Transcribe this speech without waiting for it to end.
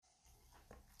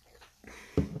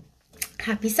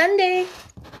Happy Sunday.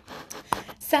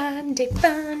 Sunday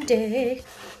fun day.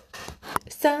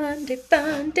 Sunday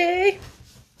fun day.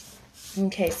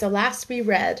 Okay, so last you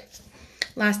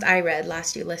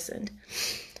listened.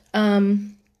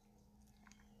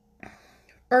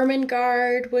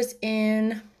 Ermengarde was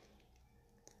in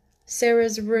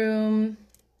Sarah's room.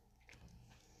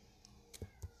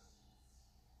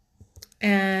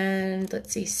 And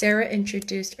let's see, Sarah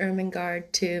introduced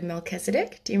Ermengarde to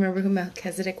Melchizedek. Do you remember who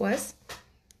Melchizedek was?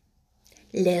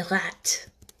 Le Rat.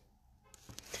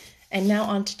 And now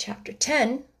on to chapter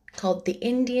 10, called The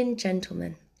Indian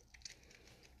Gentleman.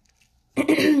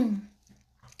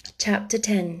 Chapter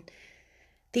 10,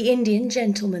 The Indian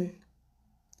Gentleman.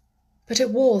 But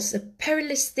it was a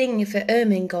perilous thing for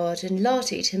Ermengarde and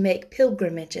Lottie to make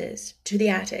pilgrimages to the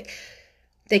attic.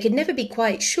 They could never be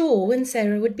quite sure when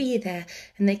Sarah would be there,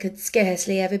 and they could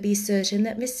scarcely ever be certain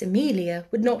that Miss Amelia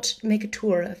would not make a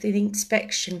tour of the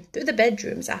inspection through the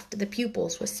bedrooms after the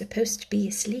pupils were supposed to be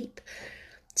asleep.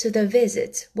 So their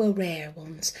visits were rare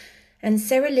ones, and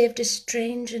Sarah lived a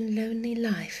strange and lonely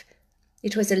life.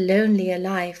 It was a lonelier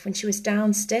life when she was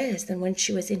downstairs than when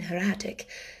she was in her attic.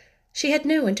 She had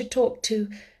no one to talk to,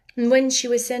 and when she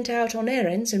was sent out on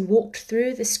errands and walked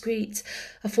through the streets,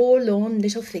 a forlorn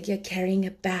little figure carrying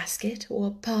a basket or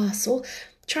a parcel,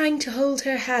 trying to hold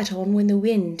her hat on when the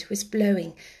wind was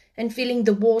blowing, and feeling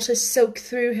the water soak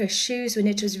through her shoes when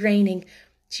it was raining,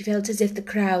 she felt as if the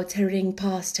crowds hurrying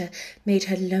past her made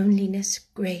her loneliness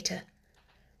greater.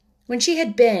 When she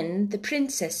had been the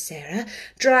Princess Sarah,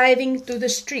 driving through the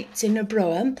streets in a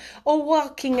brougham, or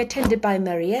walking attended by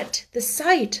Mariette, the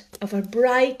sight of her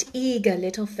bright, eager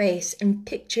little face and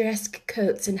picturesque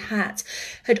coats and hats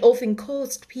had often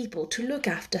caused people to look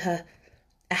after her.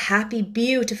 A happy,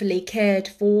 beautifully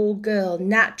cared-for girl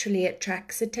naturally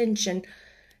attracts attention.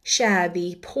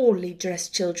 Shabby, poorly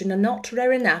dressed children are not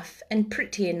rare enough and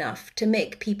pretty enough to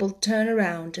make people turn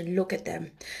around and look at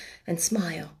them and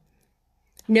smile.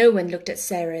 No one looked at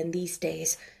Sarah in these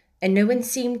days, and no one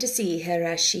seemed to see her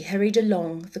as she hurried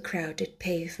along the crowded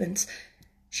pavements.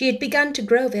 She had begun to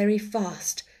grow very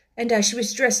fast, and as she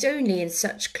was dressed only in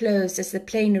such clothes as the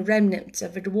plainer remnants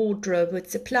of her wardrobe would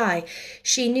supply,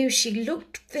 she knew she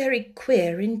looked very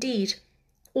queer indeed.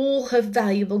 All her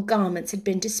valuable garments had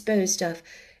been disposed of,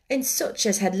 and such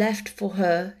as had left for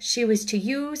her she was to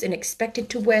use and expected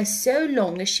to wear so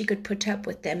long as she could put up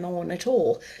with them on at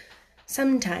all.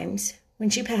 Sometimes, when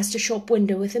she passed a shop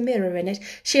window with a mirror in it,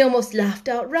 she almost laughed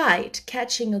outright,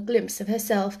 catching a glimpse of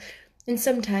herself, and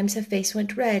sometimes her face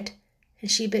went red, and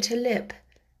she bit her lip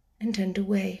and turned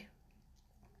away.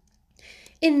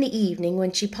 In the evening,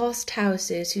 when she passed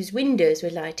houses whose windows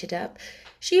were lighted up,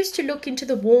 she used to look into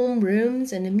the warm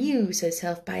rooms and amuse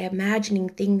herself by imagining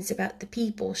things about the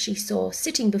people she saw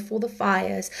sitting before the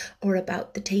fires or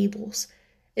about the tables.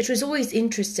 It was always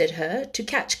interested her to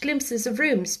catch glimpses of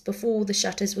rooms before the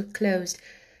shutters were closed.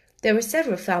 There were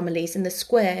several families in the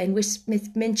square in which Miss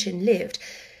Minchin lived,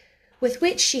 with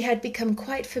which she had become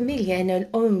quite familiar in her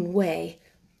own way.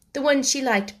 The one she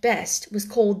liked best was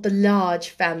called the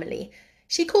Large Family.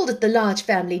 She called it the Large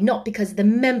Family not because the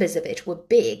members of it were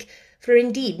big, for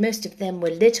indeed most of them were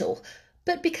little,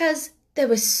 but because there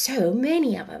were so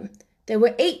many of them. There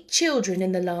were 8 children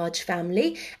in the Large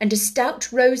Family, and a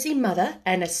stout rosy mother,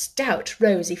 and a stout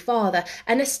rosy father,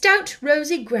 and a stout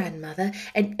rosy grandmother,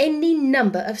 and any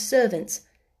number of servants.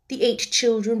 The 8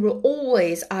 children were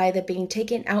always either being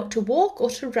taken out to walk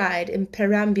or to ride in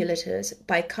perambulators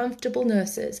by comfortable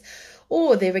nurses,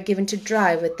 or they were given to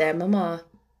drive with their mamma,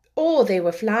 or they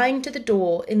were flying to the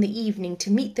door in the evening to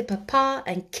meet the papa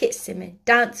and kiss him and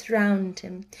dance round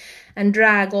him and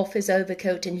drag off his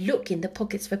overcoat and look in the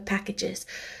pockets for packages,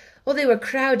 or they were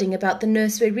crowding about the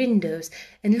nursery windows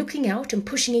and looking out and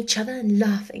pushing each other and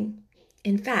laughing.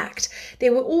 In fact, they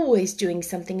were always doing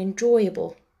something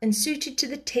enjoyable and suited to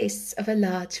the tastes of a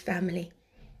large family.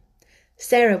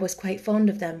 Sarah was quite fond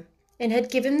of them and had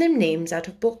given them names out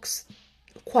of books,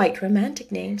 quite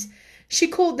romantic names. She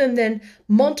called them then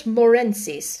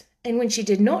Montmorencys, and when she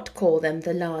did not call them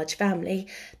the Large Family,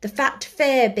 the fat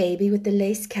fair baby with the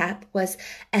lace cap was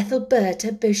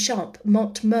Ethelberta Beauchamp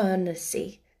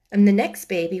Montmorency, and the next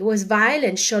baby was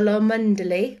Violent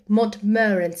Cholmondeley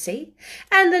Montmorency,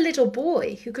 and the little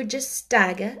boy who could just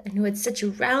stagger and who had such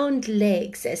round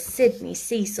legs as Sidney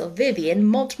Cecil Vivian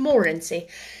Montmorency.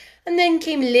 And then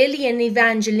came Lillian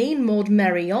Evangeline Maud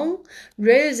Marion,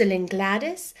 Rosalind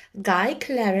Gladys, Guy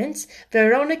Clarence,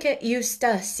 Veronica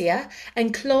Eustacia,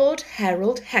 and Claude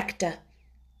Harold Hector.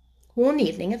 One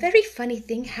evening a very funny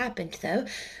thing happened, though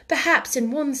perhaps in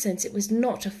one sense it was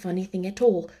not a funny thing at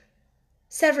all.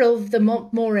 Several of the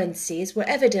Montmorencys were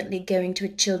evidently going to a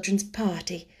children's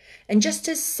party, and just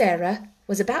as Sarah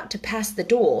was about to pass the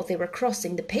door, they were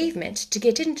crossing the pavement to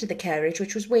get into the carriage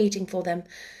which was waiting for them.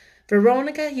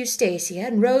 Veronica, Eustacia,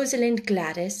 and Rosalind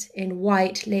Gladys, in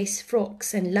white lace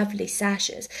frocks and lovely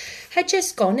sashes, had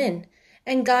just gone in,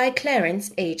 and Guy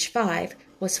Clarence, aged 5,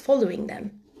 was following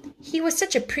them. He was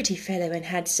such a pretty fellow and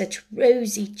had such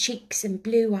rosy cheeks and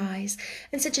blue eyes,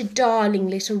 and such a darling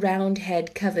little round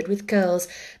head covered with curls,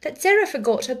 that Sarah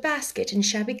forgot her basket and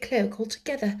shabby cloak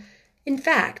altogether. In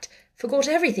fact, forgot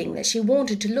everything that she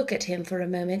wanted to look at him for a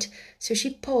moment, so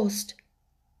she paused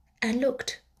and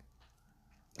looked.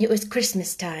 It was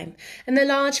Christmas time, and the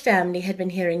large family had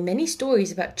been hearing many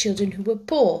stories about children who were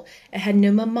poor and had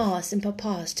no mammas and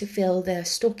papas to fill their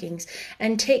stockings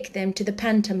and take them to the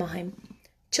pantomime.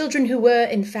 Children who were,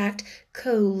 in fact,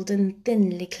 cold and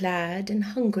thinly clad and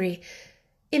hungry.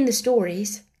 In the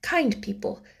stories, kind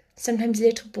people, sometimes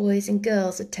little boys and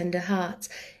girls of tender hearts,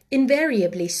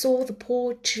 invariably saw the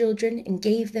poor children and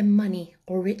gave them money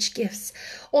or rich gifts,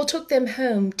 or took them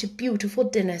home to beautiful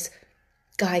dinners.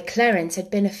 Guy Clarence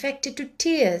had been affected to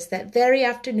tears that very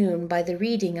afternoon by the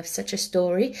reading of such a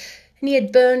story, and he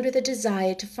had burned with a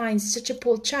desire to find such a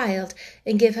poor child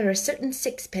and give her a certain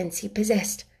sixpence he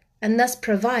possessed, and thus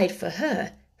provide for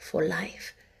her for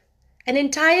life. An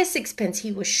entire sixpence,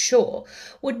 he was sure,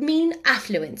 would mean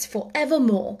affluence for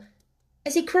evermore.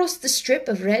 As he crossed the strip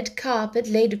of red carpet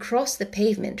laid across the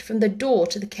pavement from the door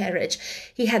to the carriage,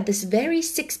 he had this very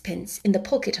sixpence in the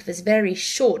pocket of his very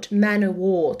short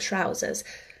man-o'-war trousers.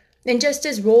 And just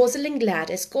as Rosalind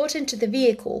Gladys got into the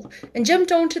vehicle and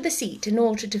jumped onto the seat in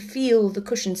order to feel the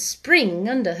cushion spring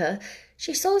under her,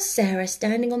 she saw Sarah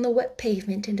standing on the wet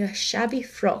pavement in her shabby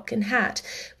frock and hat,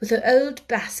 with her old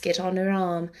basket on her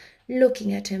arm,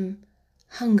 looking at him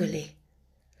hungrily.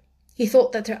 He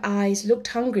thought that her eyes looked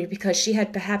hungry because she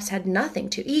had perhaps had nothing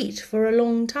to eat for a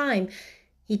long time.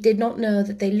 He did not know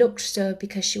that they looked so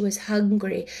because she was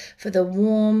hungry for the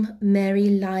warm, merry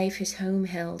life his home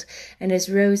held and his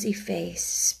rosy face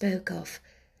spoke of,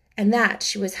 and that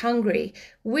she was hungry,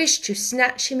 wished to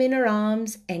snatch him in her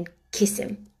arms and kiss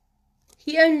him.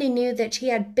 He only knew that he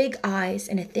had big eyes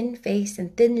and a thin face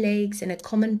and thin legs and a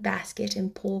common basket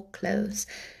and poor clothes.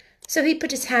 So he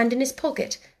put his hand in his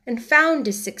pocket and found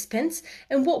his sixpence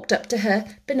and walked up to her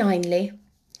benignly.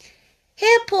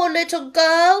 "Here, poor little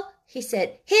girl," he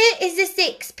said, "here is the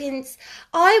sixpence.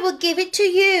 I will give it to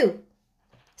you."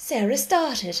 Sarah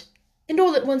started, and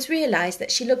all at once realized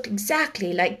that she looked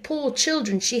exactly like poor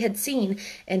children she had seen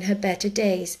in her better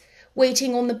days,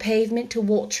 waiting on the pavement to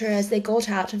watch her as they got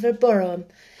out of her brougham,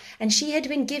 and she had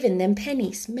been given them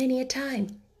pennies many a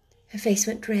time. Her face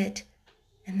went red,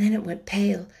 and then it went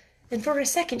pale, and for a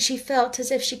second she felt as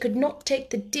if she could not take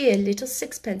the dear little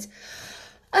sixpence.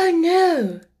 "Oh,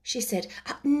 no," she said.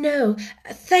 "No,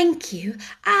 thank you.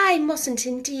 I mustn't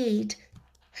indeed."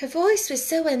 Her voice was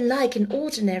so unlike an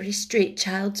ordinary street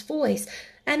child's voice,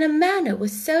 and her manner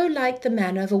was so like the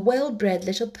manner of a well-bred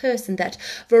little person that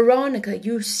Veronica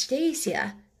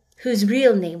Eustacia, whose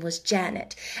real name was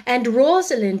Janet, and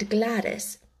Rosalind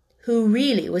Gladys, who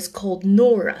really was called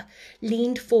Nora,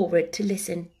 leaned forward to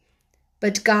listen.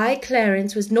 But Guy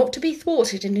Clarence was not to be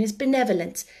thwarted in his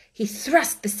benevolence. He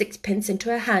thrust the sixpence into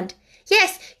her hand.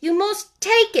 "Yes, you must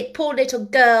take it, poor little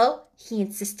girl," he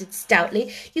insisted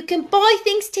stoutly. "You can buy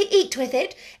things to eat with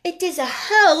it. It is a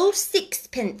whole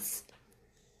sixpence."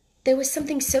 There was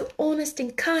something so honest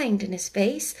and kind in his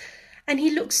face, and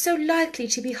he looked so likely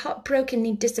to be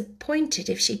heartbrokenly disappointed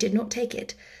if she did not take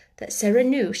it, that Sarah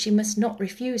knew she must not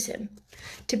refuse him.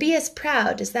 To be as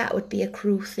proud as that would be a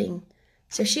cruel thing.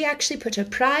 So she actually put her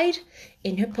pride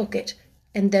in her pocket,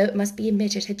 and though it must be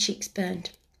admitted her cheeks burned.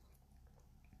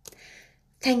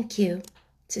 "Thank you,"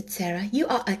 said Sarah. "You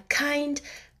are a kind,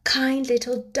 kind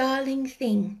little darling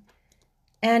thing."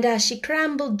 And as she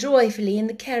scrambled joyfully in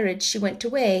the carriage, she went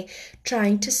away,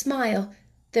 trying to smile,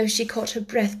 though she caught her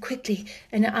breath quickly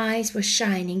and her eyes were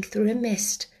shining through a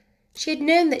mist. She had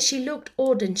known that she looked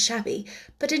odd and shabby,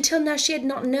 but until now she had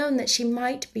not known that she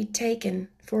might be taken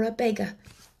for a beggar.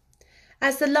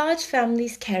 As the large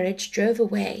family's carriage drove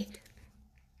away,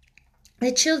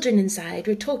 the children inside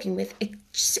were talking with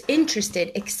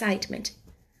interested excitement.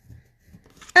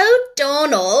 "Oh,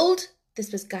 Donald!"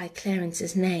 This was Guy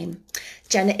Clarence's name.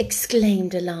 Janet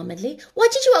exclaimed alarmedly. "Why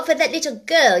did you offer that little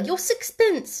girl your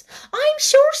sixpence? I'm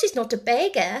sure she's not a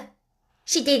beggar."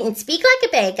 "She didn't speak like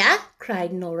a beggar,"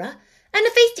 cried Nora, "and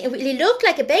her face didn't really look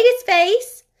like a beggar's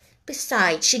face."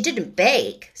 "Besides, she didn't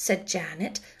beg," said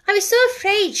Janet. "I was so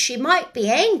afraid she might be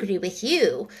angry with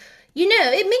you. You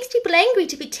know, it makes people angry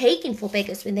to be taken for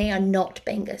beggars when they are not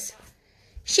beggars."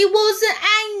 "She wasn't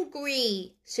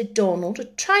angry," said Donald, a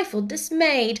trifle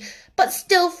dismayed, but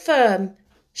still firm.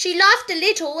 "She laughed a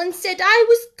little and said I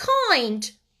was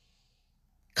kind.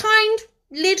 Kind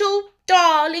little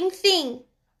darling thing.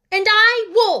 And I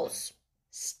was,"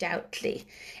 stoutly.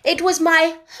 "It was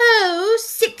my whole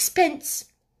sixpence."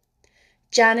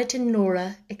 Janet and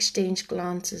Nora exchanged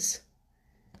glances.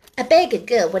 "A beggar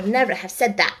girl would never have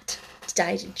said that,"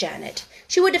 decided Janet.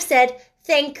 "She would have said,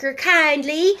 'Thank yer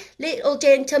kindly, little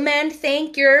gentleman,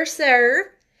 thank yer,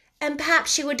 sir.' And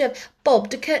perhaps she would have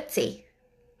bobbed a curtsy."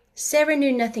 Sarah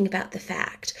knew nothing about the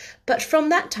fact, but from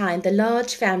that time the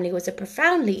large family was as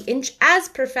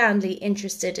profoundly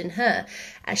interested in her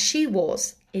as she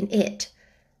was in it.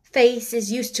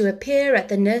 Faces used to appear at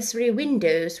the nursery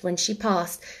windows when she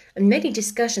passed, and many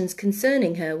discussions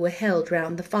concerning her were held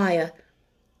round the fire.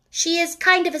 "She is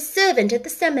kind of a servant at the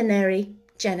seminary,"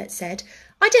 Janet said.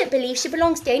 "I don't believe she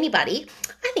belongs to anybody.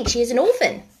 I think she is an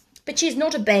orphan. But she is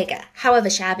not a beggar, however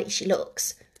shabby she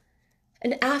looks."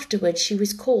 And afterwards she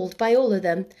was called by all of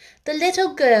them the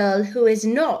little girl who is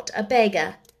not a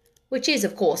beggar, which is,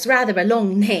 of course, rather a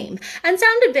long name, and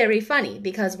sounded very funny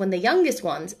because when the youngest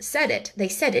ones said it, they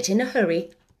said it in a hurry.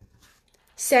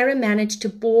 Sarah managed to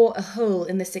bore a hole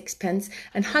in the sixpence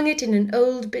and hung it in an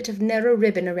old bit of narrow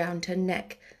ribbon around her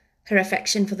neck. Her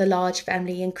affection for the large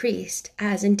family increased,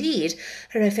 as, indeed,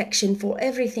 her affection for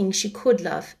everything she could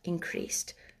love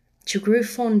increased. She grew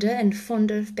fonder and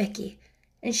fonder of Becky,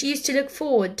 and she used to look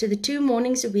forward to the 2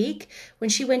 mornings a week when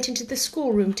she went into the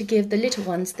schoolroom to give the little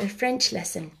ones their French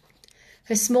lesson.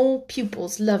 Her small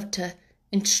pupils loved her,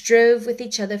 and strove with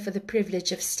each other for the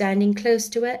privilege of standing close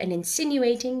to her and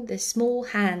insinuating their small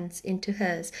hands into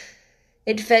hers.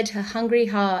 It fed her hungry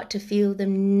heart to feel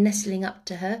them nestling up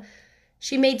to her.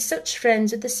 She made such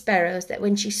friends with the sparrows that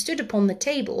when she stood upon the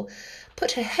table,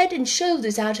 put her head and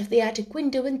shoulders out of the attic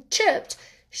window and chirped,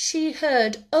 she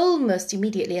heard almost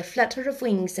immediately a flutter of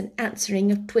wings and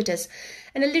answering of twitters,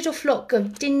 and a little flock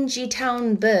of dingy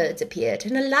town birds appeared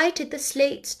and alighted the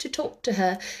slates to talk to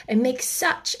her and make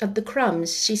such of the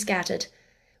crumbs she scattered.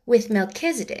 With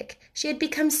Melchizedek she had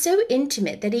become so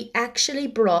intimate that he actually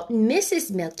brought Mrs.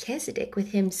 Melchizedek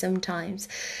with him sometimes,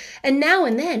 and now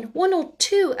and then 1 or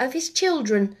 2 of his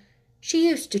children. She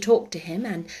used to talk to him,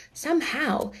 and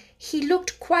somehow he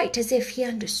looked quite as if he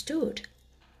understood.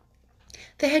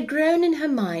 There had grown in her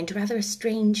mind rather a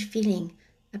strange feeling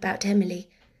about Emily,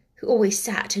 who always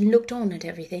sat and looked on at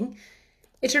everything.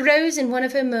 It arose in one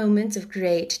of her moments of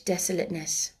great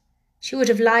desolateness. She would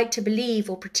have liked to believe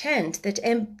or pretend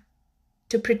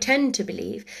to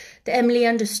believe that Emily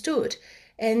understood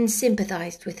and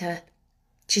sympathized with her.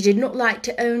 She did not like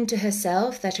to own to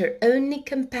herself that her only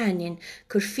companion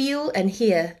could feel and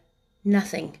hear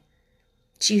nothing.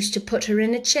 She used to put her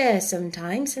in a chair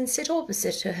sometimes and sit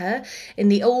opposite to her in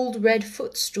the old red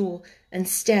footstool and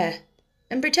stare,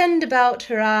 and pretend about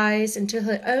her eyes until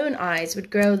her own eyes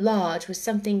would grow large with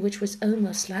something which was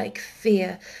almost like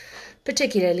fear,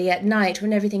 particularly at night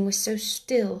when everything was so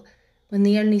still, when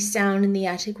the only sound in the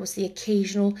attic was the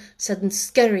occasional sudden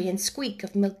scurry and squeak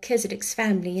of Melchizedek's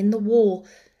family in the wall.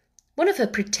 One of her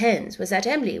pretends was that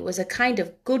Emily was a kind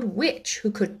of good witch who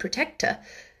could protect her.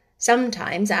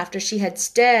 Sometimes, after she had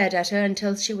stared at her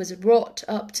until she was wrought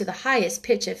up to the highest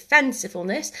pitch of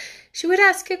fancifulness, she would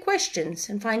ask her questions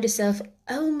and find herself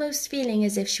almost feeling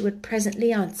as if she would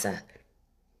presently answer.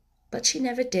 But she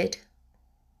never did.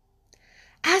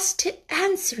 "As to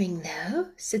answering, though,"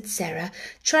 said Sarah,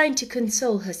 trying to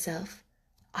console herself,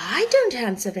 "I don't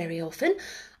answer very often.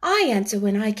 I answer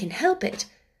when I can help it.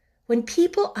 When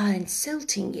people are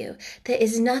insulting you, there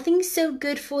is nothing so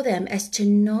good for them as to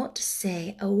not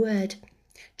say a word,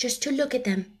 just to look at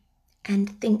them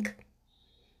and think.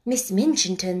 Miss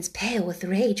Minchin turns pale with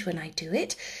rage when I do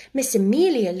it. Miss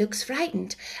Amelia looks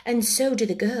frightened, and so do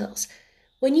the girls.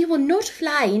 When you will not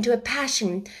fly into a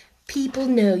passion, people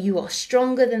know you are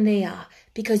stronger than they are,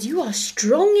 because you are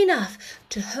strong enough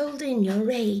to hold in your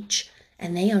rage,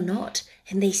 and they are not,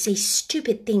 and they say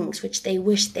stupid things which they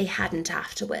wish they hadn't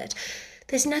afterward.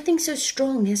 There's nothing so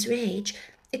strong as rage,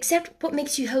 except what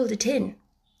makes you hold it in.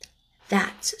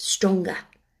 That's stronger.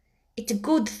 It's a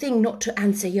good thing not to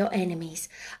answer your enemies.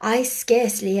 I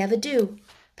scarcely ever do.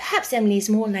 Perhaps Emily is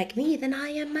more like me than I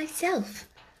am myself.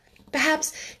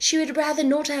 Perhaps she would rather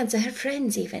not answer her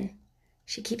friends even.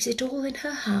 She keeps it all in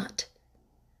her heart."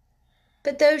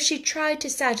 But though she tried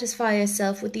to satisfy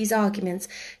herself with these arguments,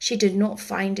 she did not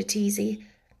find it easy.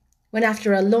 When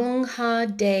after a long,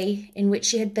 hard day, in which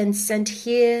she had been sent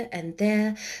here and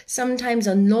there, sometimes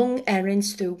on long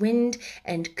errands through wind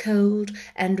and cold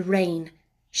and rain,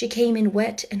 she came in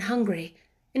wet and hungry,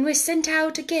 and was sent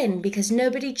out again because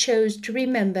nobody chose to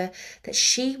remember that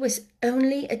she was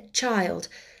only a child,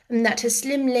 and that her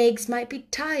slim legs might be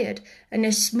tired and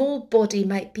her small body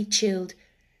might be chilled,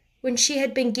 when she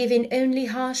had been given only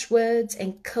harsh words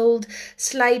and cold,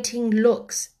 slighting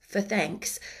looks for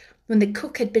thanks, when the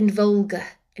cook had been vulgar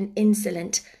and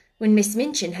insolent, when Miss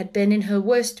Minchin had been in her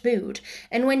worst mood,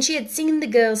 and when she had seen the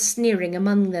girls sneering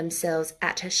among themselves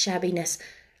at her shabbiness.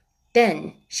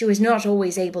 Then she was not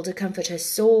always able to comfort her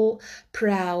sore,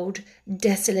 proud,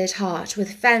 desolate heart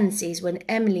with fancies when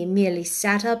Emily merely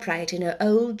sat upright in her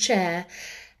old chair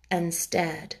and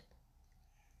stared.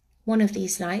 One of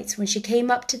these nights, when she came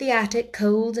up to the attic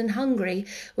cold and hungry,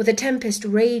 with a tempest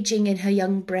raging in her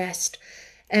young breast,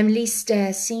 Emily's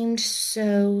stare seemed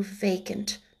so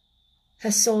vacant,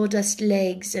 her sawdust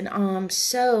legs and arms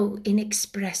so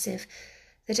inexpressive,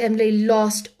 that Emily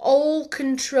lost all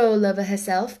control over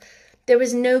herself. There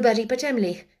was nobody but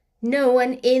Emily, no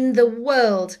one in the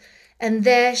world, and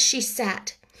there she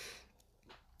sat.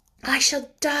 "I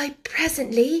shall die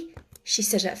presently," she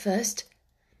said at first.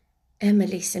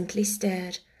 Emily simply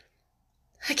stared.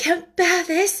 "I can't bear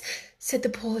this," said the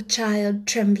poor child,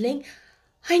 trembling.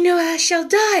 "I know I shall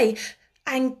die.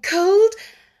 I'm cold,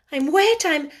 I'm wet,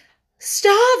 I'm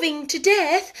starving to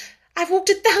death. I've walked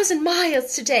 1,000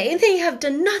 miles today, and they have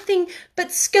done nothing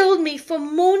but scold me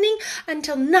from morning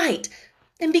until night.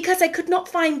 And because I could not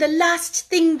find the last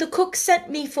thing the cook sent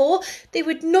me for, they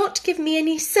would not give me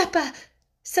any supper.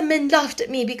 Some men laughed at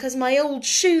me because my old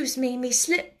shoes made me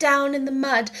slip down in the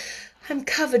mud. I'm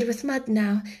covered with mud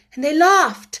now, and they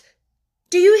laughed.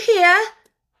 Do you hear?"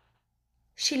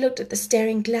 She looked at the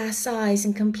staring glass eyes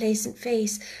and complacent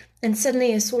face, and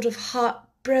suddenly a sort of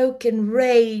heartbroken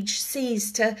rage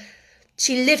seized her.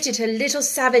 She lifted her little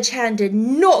savage hand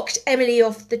and knocked Emily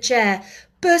off the chair,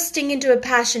 bursting into a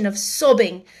passion of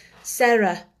sobbing.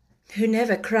 Sarah, who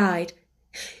never cried,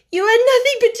 "You are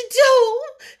nothing but a doll,"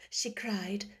 she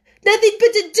cried. "Nothing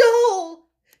but a doll.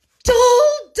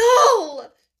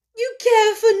 Doll. You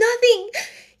care for nothing.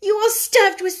 You are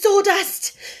stuffed with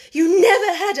sawdust. You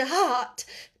never had a heart.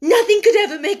 Nothing could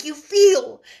ever make you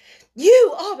feel.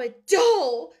 You are a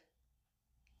doll."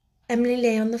 Emily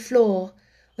lay on the floor,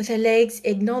 with her legs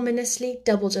ignominiously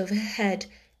doubled over her head,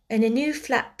 and a new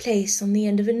flat place on the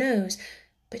end of her nose,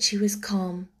 but she was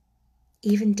calm,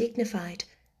 even dignified.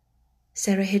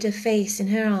 Sarah hid her face in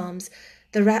her arms.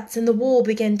 The rats in the wall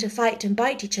began to fight and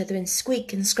bite each other and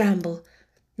squeak and scramble.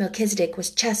 Melchizedek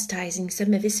was chastising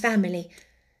some of his family.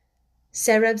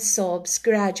 Sarah's sobs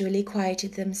gradually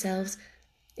quieted themselves.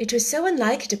 It was so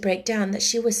unlike her to break down that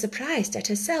she was surprised at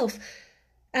herself.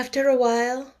 After a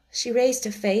while, she raised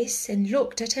her face and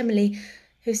looked at Emily,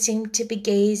 who seemed to be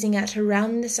gazing at her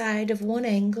round the side of one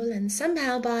angle, and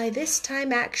somehow by this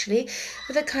time actually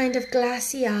with a kind of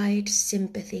glassy-eyed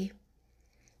sympathy.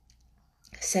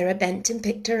 Sarah bent and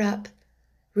picked her up.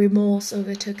 Remorse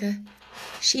overtook her.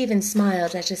 She even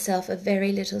smiled at herself a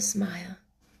very little smile.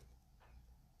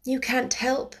 "You can't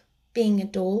help being a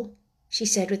doll," she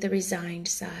said with a resigned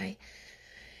sigh,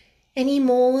 "any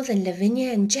more than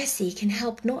Lavinia and Jessie can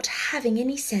help not having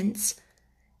any sense.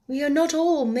 We are not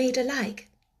all made alike.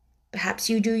 Perhaps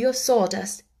you do your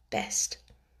sawdust best."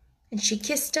 And she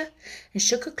kissed her and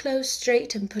shook her clothes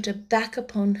straight and put her back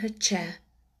upon her chair.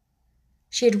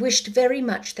 She had wished very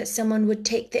much that someone would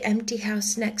take the empty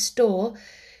house next door.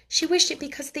 She wished it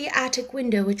because of the attic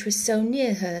window which was so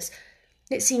near hers.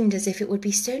 It seemed as if it would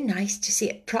be so nice to see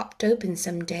it propped open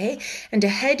some day, and a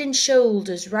head and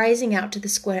shoulders rising out to the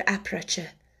square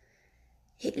aperture.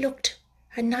 It looked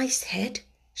a nice head,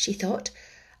 she thought.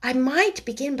 I might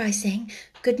begin by saying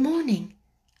good morning,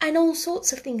 and all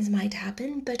sorts of things might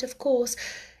happen, but of course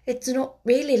it's not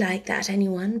really like that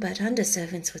anyone but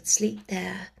underservants would sleep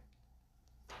there.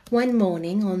 One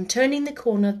morning, on turning the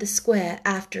corner of the square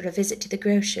after a visit to the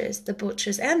grocer's, the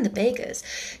butcher's, and the baker's,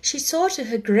 she saw to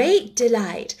her great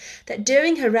delight that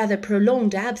during her rather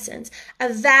prolonged absence a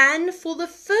van full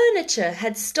of furniture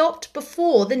had stopped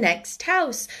before the next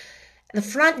house. The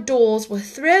front doors were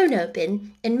thrown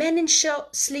open, and men in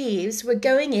short sleeves were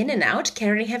going in and out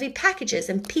carrying heavy packages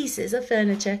and pieces of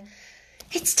furniture.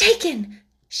 "It's taken,"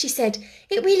 she said.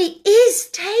 "It really is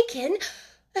taken.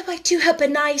 Oh, I do hope a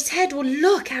nice head will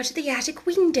look out of the attic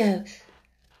window."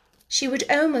 She would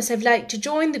almost have liked to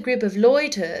join the group of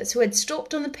loiterers who had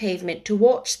stopped on the pavement to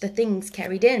watch the things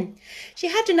carried in. She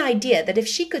had an idea that if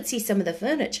she could see some of the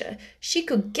furniture, she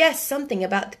could guess something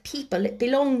about the people it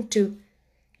belonged to.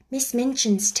 "Miss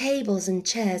Minchin's tables and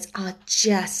chairs are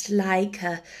just like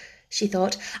her," she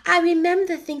thought. "I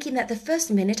remember thinking that the first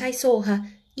minute I saw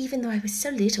her, even though I was so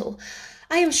little.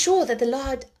 I am sure that the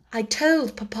large I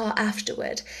told Papa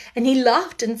afterward, and he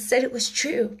laughed and said it was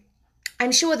true.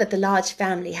 I'm sure that the large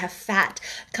family have fat,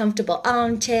 comfortable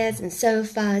armchairs and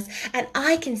sofas, and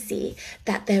I can see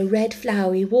that their red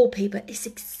flowery wallpaper is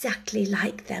exactly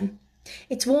like them.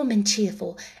 It's warm and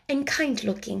cheerful and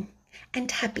kind-looking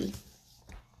and happy.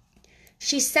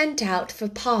 She sent out for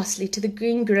parsley to the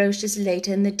greengrocer's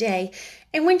later in the day,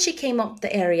 and when she came up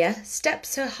the area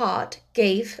steps, her heart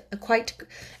gave a quick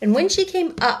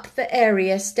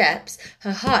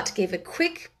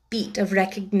beat of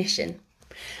recognition.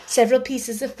 Several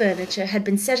pieces of furniture had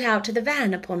been set out to the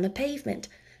van upon the pavement.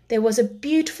 There was a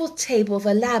beautiful table of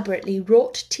elaborately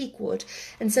wrought teakwood,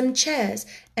 and some chairs,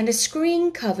 and a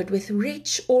screen covered with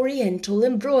rich oriental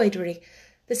embroidery.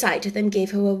 The sight of them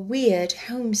gave her a weird,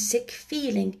 homesick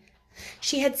feeling.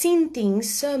 She had seen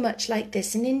things so much like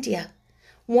this in India.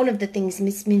 One of the things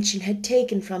Miss Minchin had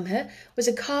taken from her was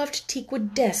a carved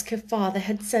teakwood desk her father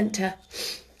had sent her.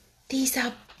 "These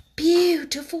are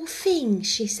beautiful things,"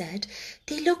 she said.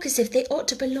 "They look as if they ought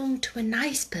to belong to a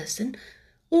nice person.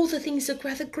 All the things look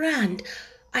rather grand.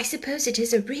 I suppose it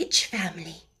is a rich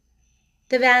family."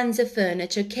 The vans of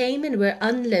furniture came and were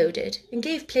unloaded and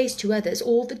gave place to others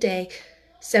all the day.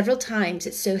 Several times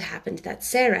it so happened that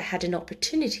Sarah had an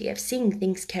opportunity of seeing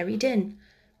things carried in.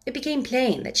 It became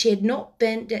plain that she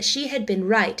had been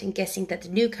right in guessing that the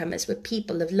newcomers were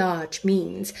people of large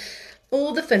means.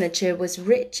 All the furniture was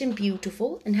rich and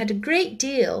beautiful, and had a great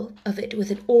deal of it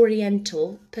with an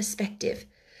oriental perspective.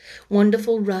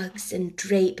 Wonderful rugs and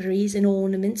draperies and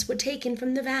ornaments were taken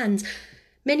from the vans,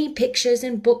 many pictures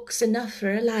and books enough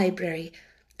for a library.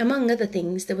 Among other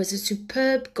things, there was a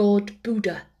superb god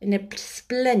Buddha in a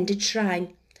splendid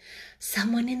shrine.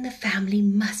 "Someone in the family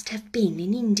must have been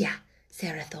in India,"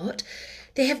 Sarah thought.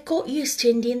 "They have got used to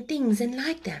Indian things and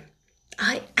like them.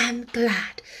 I am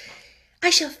glad.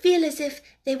 I shall feel as if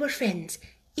they were friends,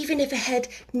 even if a head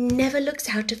never looks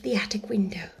out of the attic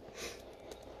window."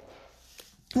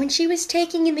 When she was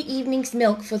taking in the evening's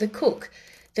milk for the cook,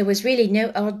 there was really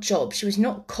no odd job she was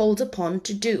not called upon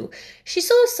to do. She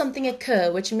saw something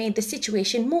occur which made the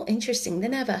situation more interesting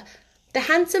than ever. The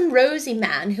handsome, rosy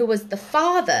man, who was the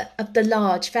father of the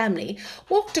large family,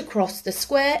 walked across the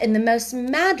square in the most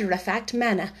matter-of-fact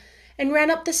manner, and ran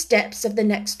up the steps of the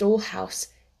next-door house.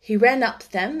 He ran up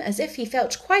them as if he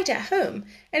felt quite at home,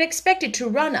 and expected to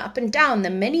run up and down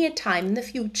them many a time in the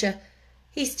future.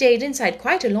 He stayed inside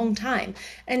quite a long time,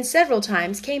 and several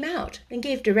times came out and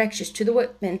gave directions to the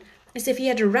workmen, as if he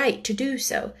had a right to do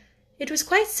so. It was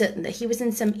quite certain that he was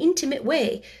in some intimate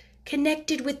way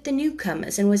connected with the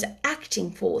newcomers and was acting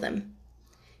for them.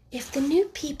 "If the new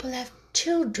people have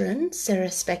children," Sarah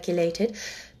speculated,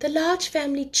 "the large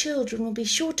family children will be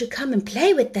sure to come and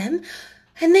play with them,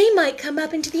 and they might come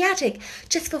up into the attic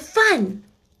just for fun."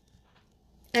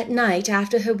 At night,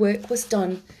 after her work was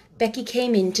done, Becky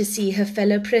came in to see her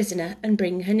fellow prisoner and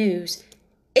bring her news.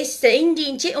 "It's the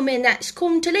Indian gentleman that's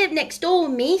come to live next door,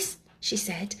 miss," she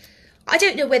said. "I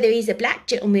don't know whether he's a black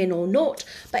gentleman or not,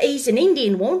 but he's an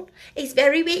Indian one. He's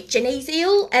very rich and he's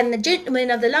ill, and the gentleman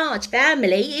of the large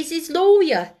family is his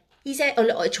lawyer. He's had a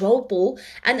lot of trouble,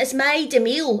 and has made him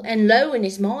ill and low in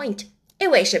his mind. He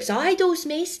worships idols,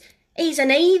 miss. He's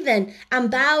an heathen and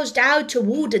bows down to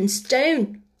wood and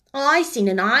stone. I seen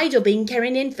an idol being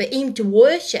carried in for him to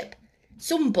worship.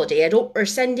 Somebody had ought to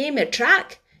send him a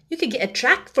track. You could get a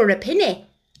track for a penny."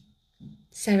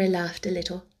 Sarah laughed a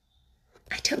little.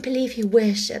 "I don't believe he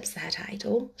worships that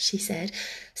idol," she said.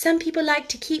 "Some people like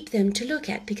to keep them to look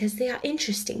at because they are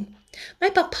interesting. My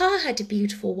papa had a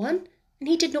beautiful one, and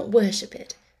he did not worship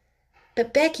it."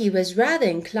 But Becky was rather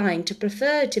inclined to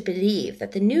prefer to believe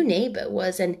that the new neighbour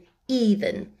was an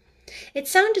heathen. It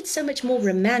sounded so much more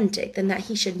romantic than that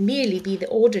he should merely be the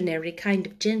ordinary kind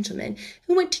of gentleman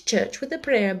who went to church with a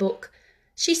prayer book.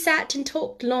 She sat and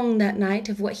talked long that night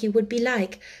of what he would be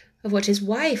like, of what his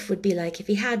wife would be like if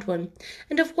he had one,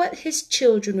 and of what his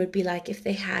children would be like if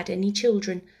they had any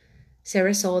children.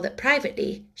 Sarah saw that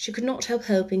privately she could not help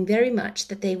hoping very much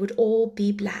that they would all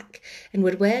be black, and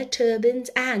would wear turbans,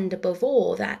 and, above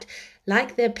all, that,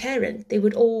 like their parent, they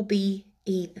would all be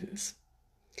heathens.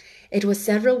 It was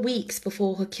several weeks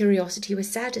before her curiosity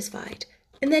was satisfied,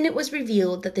 and then it was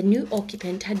revealed that the new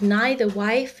occupant had neither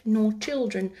wife nor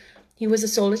children. He was a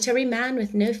solitary man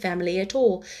with no family at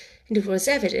all, and it was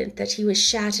evident that he was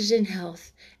shattered in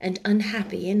health and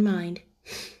unhappy in mind.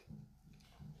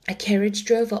 A carriage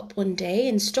drove up one day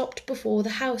and stopped before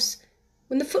the house.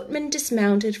 When the footman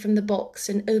dismounted from the box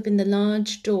and opened the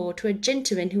large door to a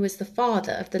gentleman who was the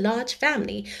father of the large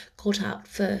family, got out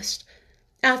first.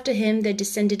 After him there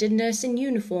descended a nurse in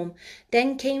uniform.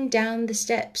 Then came down the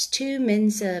steps 2 men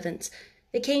servants.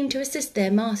 They came to assist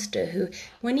their master, who,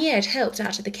 when he had helped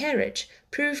out of the carriage,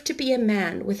 proved to be a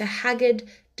man with a haggard,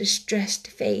 distressed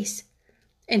face,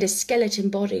 and a skeleton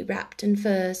body wrapped in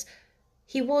furs.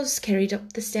 He was carried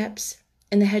up the steps,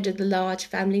 and the head of the large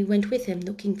family went with him,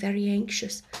 looking very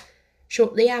anxious.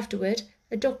 Shortly afterward,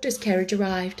 a doctor's carriage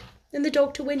arrived, and the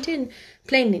doctor went in,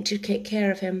 plainly to take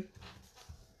care of him.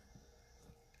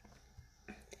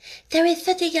 "There is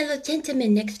such a yellow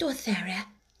gentleman next door, Sarah,"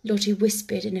 Lottie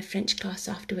whispered in a French class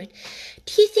afterward.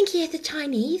 "Do you think he is a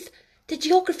Chinese? The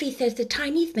geography says the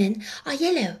Chinese men are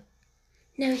yellow."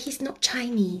 "No, he's not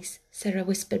Chinese," Sarah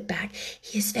whispered back.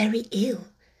 "He is very ill.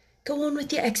 Go on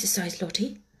with your exercise,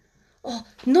 Lottie." "Oh,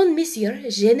 non, monsieur,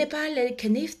 je n'ai pas le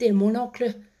canif de mon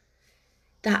oncle."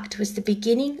 That was the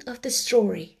beginning of the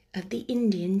story of the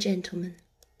Indian gentleman.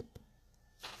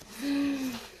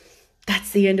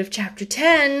 That's the end of chapter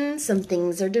 10. Some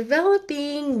things are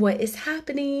developing. What is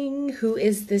happening? Who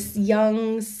is this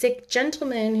young, sick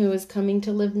gentleman who is coming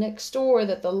to live next door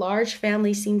that the large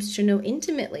family seems to know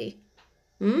intimately?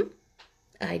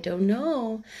 I don't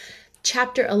know.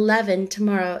 Chapter 11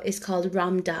 tomorrow is called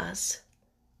Ramdas.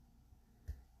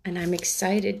 And I'm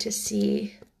excited to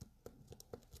see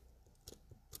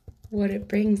what it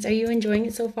brings. Are you enjoying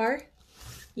it so far?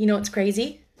 You know what's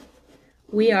crazy?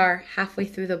 We are halfway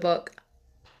through the book.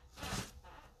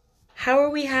 How are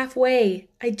we halfway?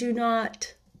 I do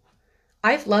not.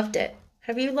 I've loved it.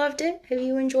 Have you loved it? Have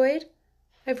you enjoyed?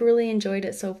 I've really enjoyed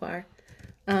it so far.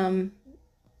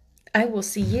 I will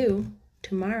see you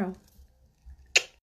tomorrow.